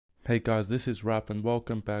Hey guys, this is Raf and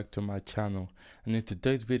welcome back to my channel, and in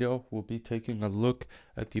today's video we'll be taking a look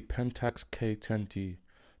at the Pentax K10d.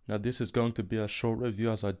 Now this is going to be a short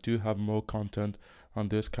review as I do have more content on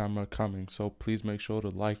this camera coming, so please make sure to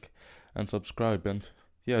like and subscribe, and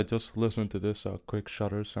yeah, just listen to this quick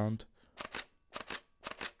shutter sound.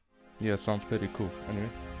 Yeah, sounds pretty cool. Anyway,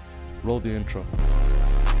 roll the intro.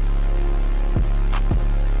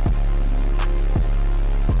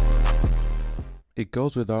 It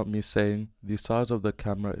goes without me saying, the size of the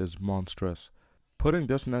camera is monstrous. Putting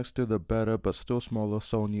this next to the better but still smaller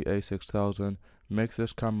Sony a6000 makes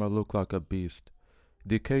this camera look like a beast.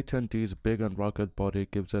 The K10d's big and rugged body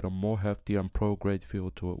gives it a more hefty and pro-grade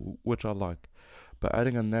feel to it, which I like, but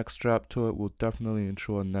adding a neck strap to it will definitely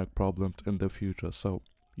ensure neck problems in the future, so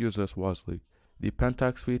use this wisely. The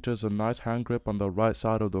Pentax features a nice hand grip on the right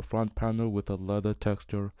side of the front panel with a leather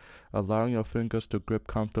texture, allowing your fingers to grip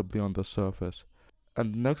comfortably on the surface.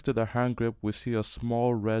 And next to the hand grip we see a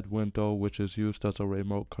small red window which is used as a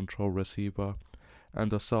remote control receiver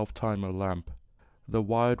and a self-timer lamp. The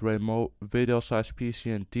wired remote,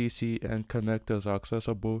 video/PC and DC and connectors are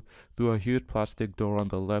accessible through a huge plastic door on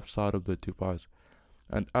the left side of the device.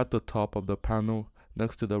 And at the top of the panel,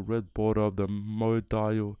 next to the red border of the mode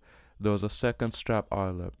dial, there is a second strap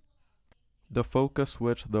eyelet. The focus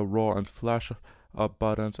switch, the RAW and flash up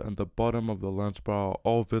buttons and the bottom of the lens bar are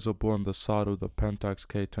all visible on the side of the Pentax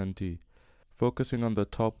K10d. Focusing on the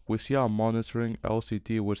top, we see our monitoring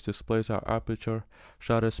LCD which displays our aperture,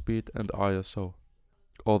 shutter speed and ISO.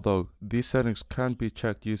 Although, these settings can be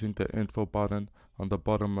checked using the info button on the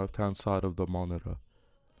bottom left hand side of the monitor.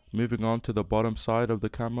 Moving on to the bottom side of the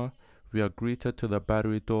camera, we are greeted to the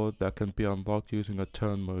battery door that can be unlocked using a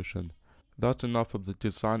turn motion. That's enough of the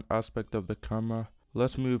design aspect of the camera.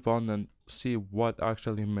 Let's move on and see what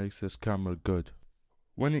actually makes this camera good.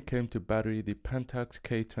 When it came to battery, the Pentax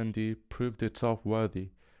K10d proved itself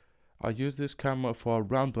worthy. I used this camera for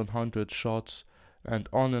around 100 shots and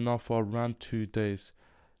on and off for around 2 days,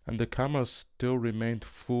 and the camera still remained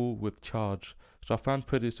full with charge, which I found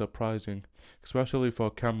pretty surprising, especially for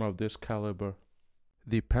a camera of this caliber.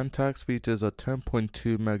 The Pentax features a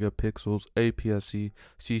 10.2 megapixels APS-C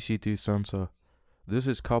CCD sensor. This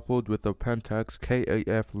is coupled with the Pentax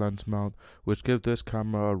K8F lens mount, which gives this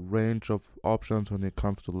camera a range of options when it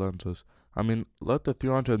comes to lenses. I mean, let the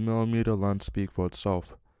 300mm lens speak for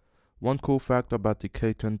itself. One cool fact about the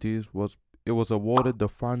K10d was it was awarded the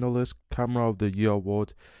finalist Camera of the Year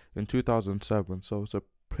award in 2007, so it's a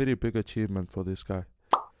pretty big achievement for this guy.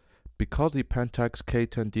 Because the Pentax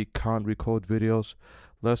K10d can't record videos,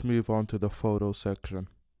 let's move on to the photo section.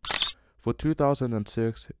 For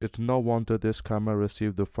 2006, it's no wonder this camera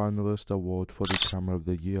received the finalist award for the Camera of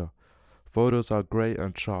the Year. Photos are great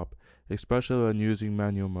and sharp, especially when using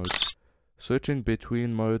manual mode. Switching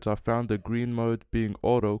between modes, I found the green mode, being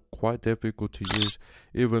auto, quite difficult to use,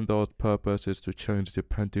 even though its purpose is to change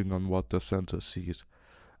depending on what the sensor sees.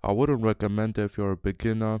 I wouldn't recommend it if you're a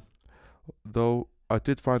beginner, though I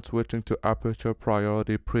did find switching to aperture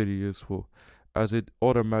priority pretty useful, as it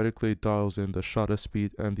automatically dials in the shutter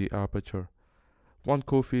speed and the aperture. One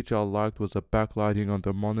cool feature I liked was the backlighting on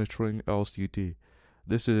the monitoring LCD.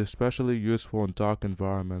 This is especially useful in dark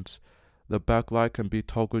environments. The backlight can be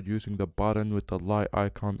toggled using the button with the light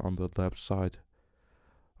icon on the left side.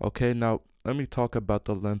 Okay, now let me talk about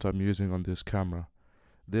the lens I'm using on this camera.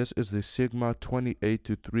 This is the Sigma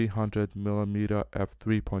 28-300mm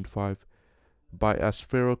f3.5 by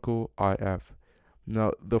Aspherical IF.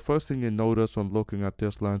 Now, the first thing you notice when looking at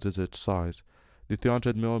this lens is its size. The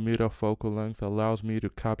 300mm focal length allows me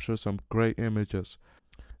to capture some great images.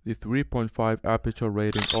 The 3.5 aperture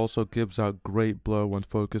rating also gives out great blur when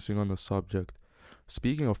focusing on the subject.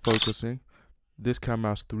 Speaking of focusing, this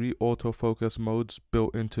camera has 3 autofocus modes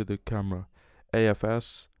built into the camera: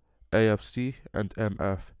 AFS, AFC and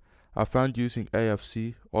MF. I found using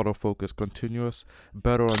AFC, autofocus continuous,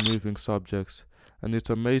 better on moving subjects, and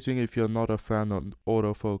it's amazing if you're not a fan of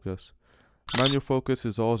autofocus. Manual focus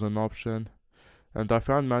is always an option, and I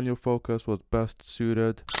found manual focus was best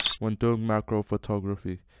suited when doing macro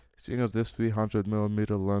photography. Seeing as this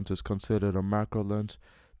 300mm lens is considered a macro lens,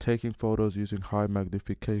 taking photos using high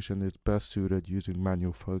magnification is best suited using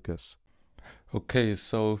manual focus. Okay,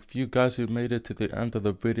 so if you guys who made it to the end of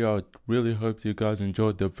the video, I really hope you guys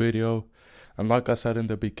enjoyed the video. And like I said in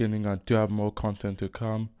the beginning, I do have more content to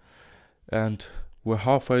come. And we're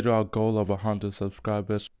halfway to our goal of 100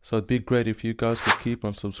 subscribers. So it'd be great if you guys could keep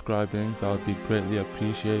on subscribing. That would be greatly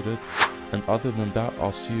appreciated. And other than that,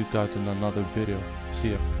 I'll see you guys in another video.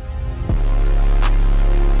 See ya.